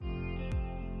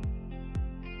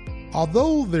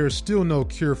Although there's still no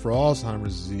cure for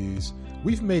Alzheimer's disease,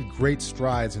 we've made great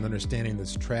strides in understanding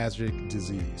this tragic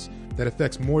disease that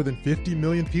affects more than 50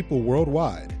 million people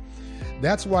worldwide.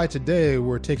 That's why today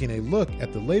we're taking a look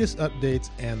at the latest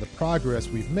updates and the progress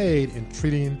we've made in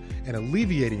treating and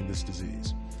alleviating this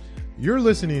disease. You're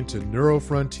listening to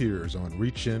Neurofrontiers on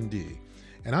ReachMD,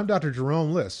 and I'm Dr.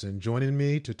 Jerome Liss, and joining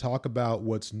me to talk about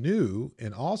what's new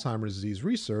in Alzheimer's disease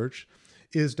research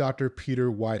is Dr.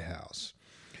 Peter Whitehouse.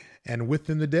 And with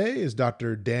them today is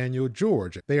Dr. Daniel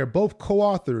George. They are both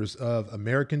co-authors of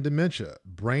American Dementia,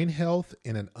 Brain Health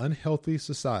in an Unhealthy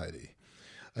Society.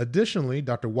 Additionally,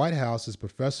 Dr. Whitehouse is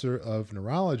professor of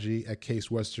neurology at Case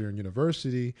Western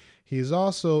University. He is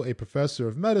also a professor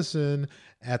of medicine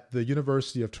at the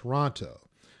University of Toronto.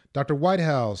 Dr.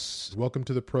 Whitehouse, welcome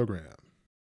to the program.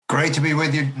 Great to be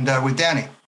with you and with Danny.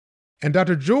 And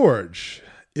Dr. George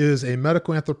is a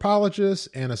medical anthropologist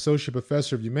and associate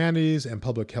professor of humanities and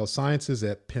public health sciences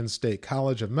at Penn State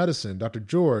College of Medicine. Dr.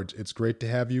 George, it's great to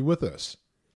have you with us.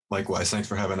 Likewise. Thanks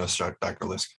for having us, Dr.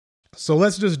 Liss. So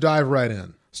let's just dive right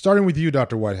in. Starting with you,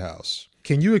 Dr. Whitehouse.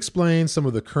 Can you explain some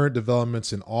of the current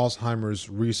developments in Alzheimer's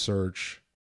research?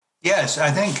 Yes,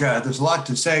 I think there's a lot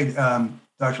to say,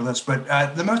 Dr. Liss,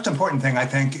 but the most important thing, I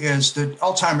think, is that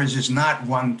Alzheimer's is not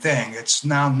one thing. It's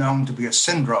now known to be a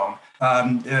syndrome.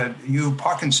 You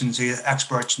Parkinson's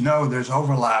experts know there's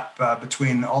overlap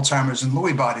between Alzheimer's and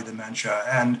Lewy body dementia,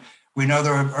 and we know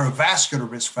there are vascular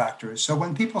risk factors. So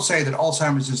when people say that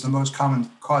Alzheimer's is the most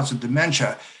common cause of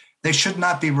dementia, they should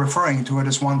not be referring to it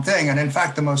as one thing. And in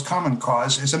fact, the most common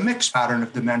cause is a mixed pattern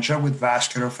of dementia with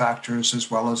vascular factors as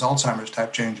well as Alzheimer's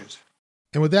type changes.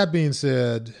 And with that being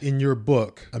said, in your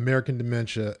book, American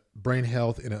Dementia, Brain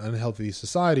Health in an Unhealthy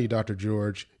Society, Dr.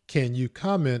 George, can you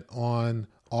comment on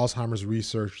Alzheimer's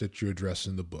research that you address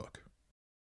in the book?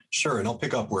 Sure. And I'll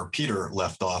pick up where Peter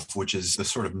left off, which is the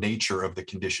sort of nature of the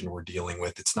condition we're dealing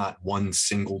with. It's not one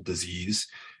single disease.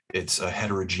 It's a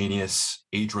heterogeneous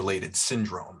age-related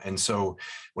syndrome. And so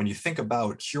when you think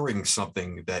about curing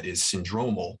something that is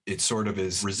syndromal, it sort of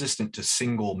is resistant to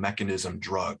single mechanism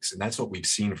drugs. And that's what we've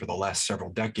seen for the last several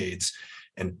decades.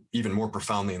 And even more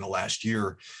profoundly in the last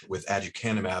year with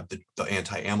aducanumab, the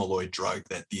anti-amyloid drug,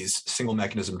 that these single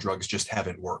mechanism drugs just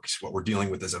haven't worked. What we're dealing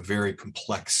with is a very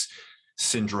complex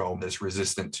syndrome that's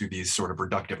resistant to these sort of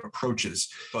reductive approaches.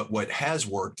 But what has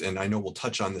worked, and I know we'll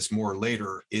touch on this more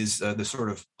later, is the sort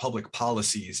of public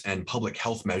policies and public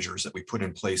health measures that we put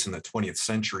in place in the 20th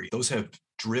century. Those have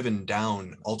driven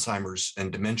down Alzheimer's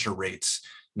and dementia rates,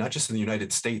 not just in the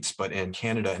United States, but in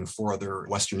Canada and 4 other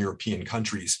Western European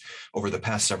countries over the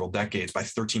past several decades by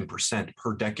 13%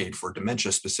 per decade for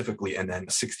dementia specifically, and then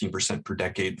 16% per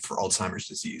decade for Alzheimer's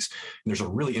disease. And there's a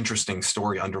really interesting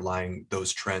story underlying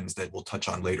those trends that we'll touch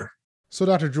on later. So,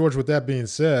 Dr. George, with that being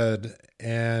said,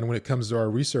 and when it comes to our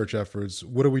research efforts,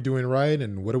 what are we doing right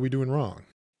and what are we doing wrong?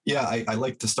 Yeah, I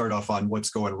like to start off on what's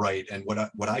going right. And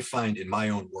what I find in my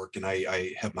own work, and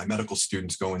I have my medical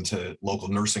students go into local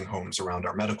nursing homes around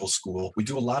our medical school, we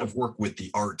do a lot of work with the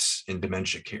arts in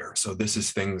dementia care. So this is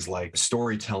things like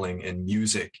storytelling and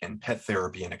music and pet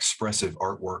therapy and expressive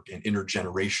artwork and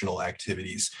intergenerational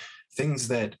activities, things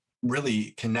that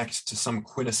really connect to some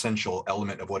quintessential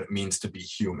element of what it means to be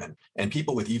human. And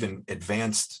people with even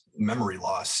advanced memory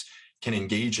loss can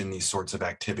engage in these sorts of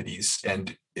activities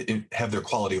and have their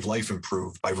quality of life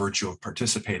improved by virtue of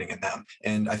participating in them.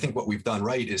 And I think what we've done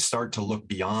right is start to look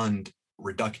beyond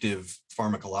reductive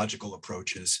pharmacological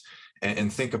approaches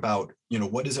and think about,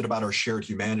 what is it about our shared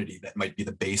humanity that might be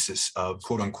the basis of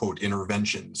quote unquote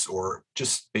interventions or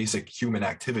just basic human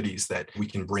activities that we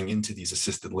can bring into these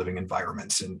assisted living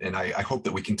environments. And I hope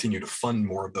that we continue to fund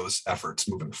more of those efforts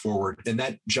moving forward. And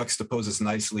that juxtaposes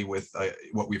nicely with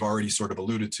what we've already sort of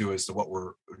alluded to as to what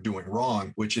we're doing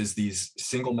wrong, which is these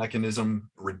single mechanism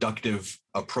reductive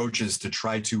approaches to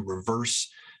try to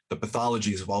reverse the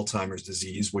pathologies of Alzheimer's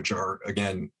disease, which are,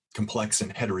 again, complex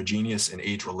and heterogeneous and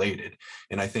age-related.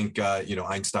 And I think,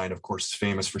 Einstein, of course, is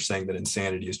famous for saying that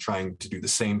insanity is trying to do the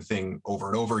same thing over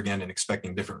and over again and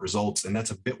expecting different results. And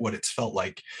that's a bit what it's felt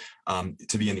like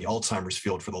to be in the Alzheimer's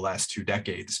field for the last 2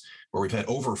 decades, where we've had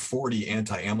over 40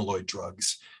 anti-amyloid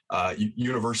drugs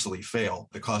universally fail,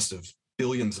 the cost of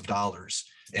billions of dollars.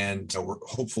 And we're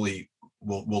hopefully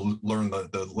we'll learn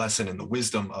the lesson and the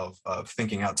wisdom of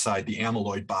thinking outside the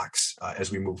amyloid box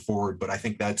as we move forward. But I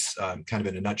think that's kind of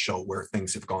in a nutshell where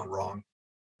things have gone wrong.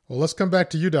 Well, let's come back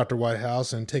to you, Dr.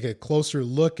 Whitehouse, and take a closer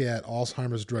look at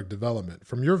Alzheimer's drug development.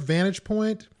 From your vantage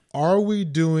point, are we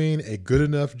doing a good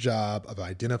enough job of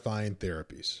identifying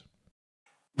therapies?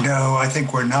 No, I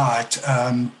think we're not.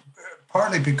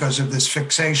 Partly because of this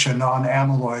fixation on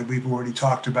amyloid we've already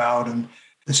talked about, and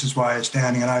This is why, as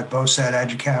Danny and I both said,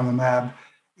 aducanumab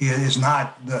is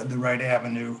not the right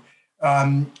avenue.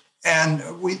 And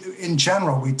we, in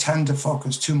general, we tend to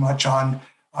focus too much on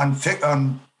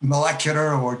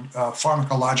molecular or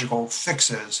pharmacological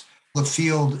fixes. The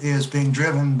field is being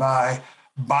driven by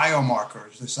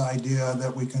biomarkers, this idea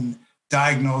that we can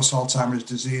diagnose Alzheimer's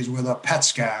disease with a PET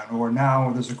scan, or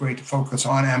now there's a great focus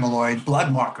on amyloid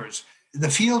blood markers. The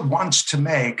field wants to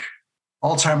make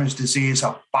Alzheimer's disease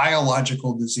a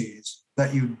biological disease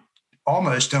that you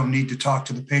almost don't need to talk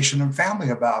to the patient and family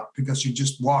about, because you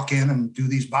just walk in and do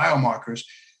these biomarkers.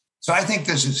 So I think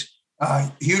this is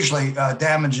hugely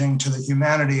damaging to the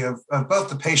humanity of both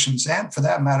the patients and, for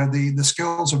that matter, the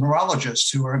skills of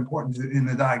neurologists who are important in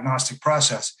the diagnostic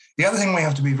process. The other thing we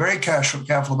have to be very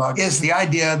careful about is the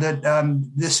idea that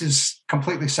this is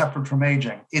completely separate from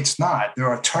aging. It's not. There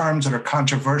are terms that are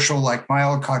controversial, like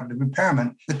mild cognitive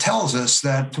impairment, that tells us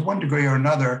that to one degree or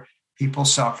another, people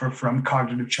suffer from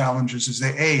cognitive challenges as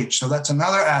they age. So that's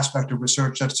another aspect of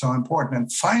research that's so important.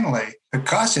 And finally,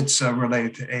 because it's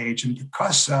related to age, and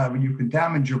because you can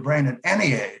damage your brain at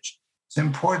any age, it's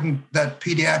important that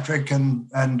pediatric and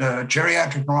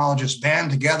geriatric neurologists band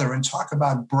together and talk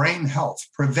about brain health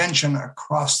prevention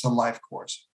across the life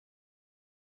course.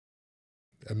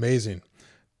 Amazing.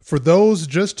 For those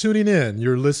just tuning in,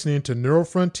 you're listening to Neural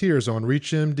Frontiers on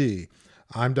ReachMD.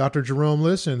 I'm Dr. Jerome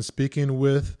Lisson, speaking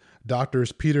with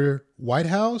Doctors Peter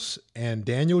Whitehouse and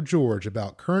Daniel George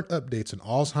about current updates in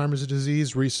Alzheimer's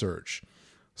disease research.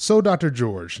 So, Dr.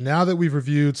 George, now that we've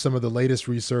reviewed some of the latest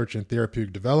research and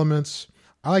therapeutic developments,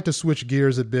 I like to switch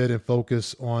gears a bit and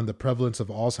focus on the prevalence of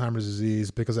Alzheimer's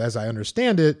disease because, as I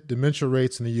understand it, dementia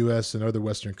rates in the U.S. and other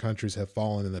Western countries have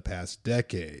fallen in the past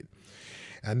decade.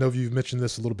 I know you've mentioned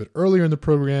this a little bit earlier in the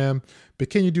program, but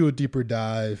can you do a deeper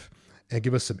dive and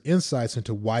give us some insights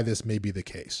into why this may be the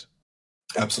case?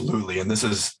 Absolutely. And this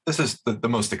is the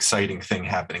most exciting thing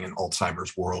happening in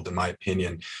Alzheimer's world, in my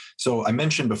opinion. So I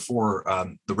mentioned before,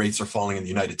 the rates are falling in the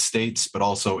United States, but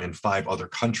also in 5 other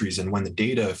countries. And when the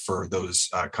data for those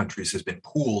countries has been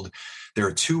pooled, there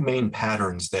are 2 main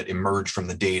patterns that emerge from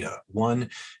the data. One,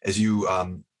 as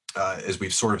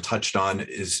we've sort of touched on,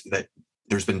 is that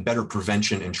there's been better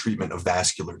prevention and treatment of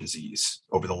vascular disease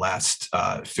over the last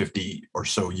 50 or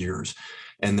so years.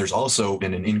 And there's also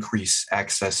been an increased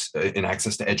access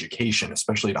to education,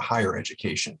 especially to higher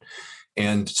education.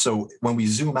 And so when we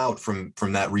zoom out from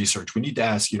that research, we need to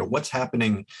ask, what's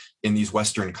happening in these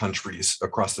Western countries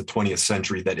across the 20th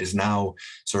century that is now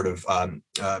sort of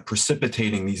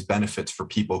precipitating these benefits for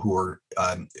people who are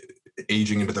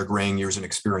aging into their graying years and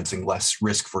experiencing less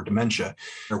risk for dementia.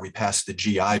 We passed the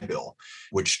GI Bill,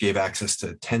 which gave access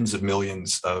to tens of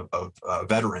millions of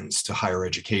veterans to higher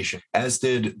education, as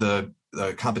did the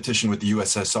competition with the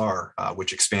USSR,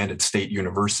 which expanded state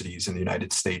universities in the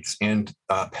United States, and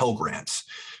Pell Grants,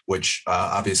 which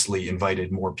obviously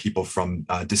invited more people from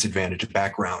disadvantaged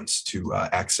backgrounds to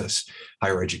access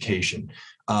higher education.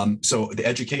 So the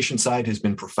education side has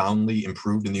been profoundly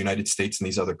improved in the United States and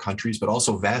these other countries, but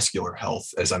also vascular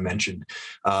health, as I mentioned.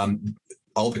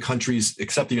 All the countries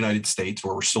except the United States,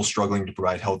 where we're still struggling to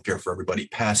provide healthcare for everybody,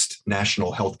 passed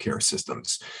national healthcare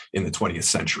systems in the 20th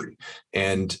century.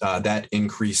 And that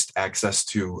increased access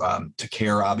to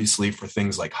care, obviously, for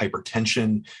things like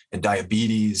hypertension and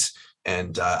diabetes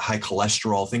and high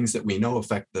cholesterol, things that we know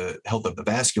affect the health of the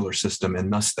vascular system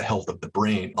and thus the health of the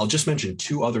brain. I'll just mention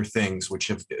 2 other things which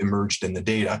have emerged in the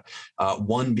data.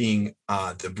 One being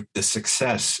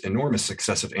the enormous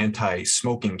success of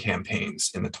anti-smoking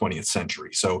campaigns in the 20th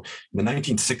century. So in the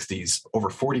 1960s, over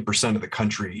 40% of the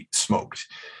country smoked.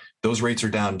 Those rates are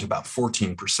down to about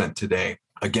 14% today.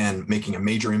 Again, making a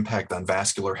major impact on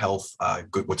vascular health.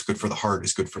 What's good for the heart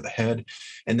is good for the head.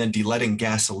 And then de-leading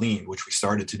gasoline, which we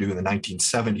started to do in the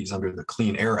 1970s under the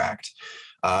Clean Air Act.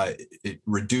 It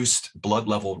reduced blood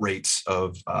level rates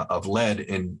of lead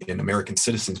in American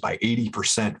citizens by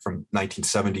 80% from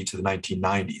 1970 to the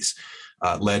 1990s.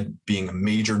 Lead being a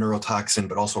major neurotoxin,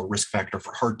 but also a risk factor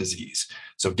for heart disease.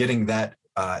 So getting that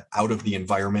out of the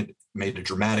environment made a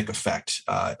dramatic effect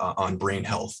on brain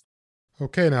health.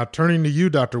 Okay, now turning to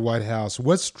you, Dr. Whitehouse,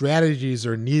 what strategies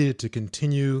are needed to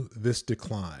continue this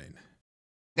decline?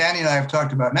 Danny and I have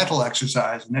talked about mental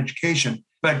exercise and education,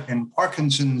 but in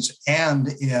Parkinson's and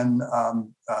in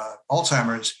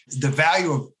Alzheimer's, the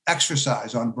value of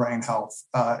exercise on brain health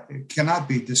cannot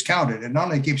be discounted. It not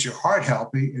only keeps your heart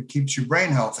healthy, it keeps your brain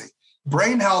healthy.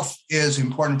 Brain health is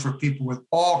important for people with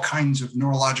all kinds of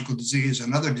neurological disease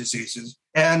and other diseases.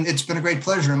 And it's been a great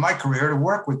pleasure in my career to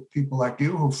work with people like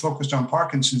you who focused on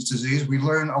Parkinson's disease. We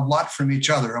learn a lot from each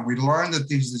other, and we learn that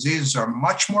these diseases are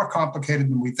much more complicated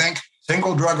than we think.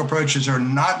 Single drug approaches are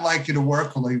not likely to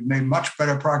work, although we've made much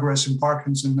better progress in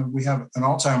Parkinson's than we have in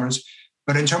Alzheimer's.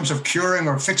 But in terms of curing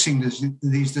or fixing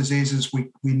these diseases,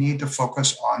 we need to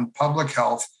focus on public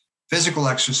health, physical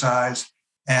exercise,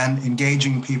 and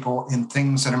engaging people in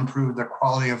things that improve their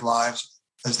quality of lives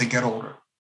as they get older.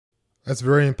 That's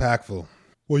very impactful.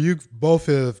 Well, you both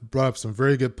have brought up some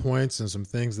very good points and some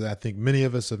things that I think many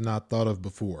of us have not thought of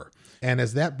before. And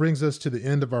as that brings us to the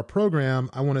end of our program,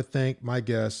 I want to thank my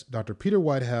guests, Dr. Peter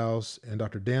Whitehouse and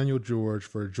Dr. Daniel George,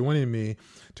 for joining me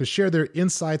to share their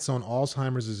insights on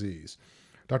Alzheimer's disease.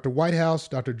 Dr. Whitehouse,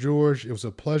 Dr. George, it was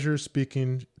a pleasure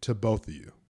speaking to both of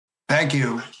you. Thank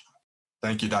you.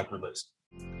 Thank you, Dr. List.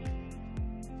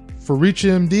 For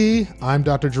ReachMD, I'm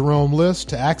Dr. Jerome List.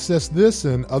 To access this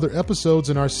and other episodes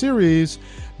in our series,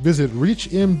 visit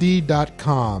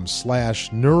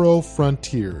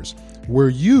reachmd.com/neurofrontiers, where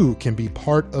you can be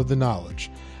part of the knowledge.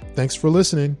 Thanks for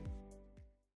listening.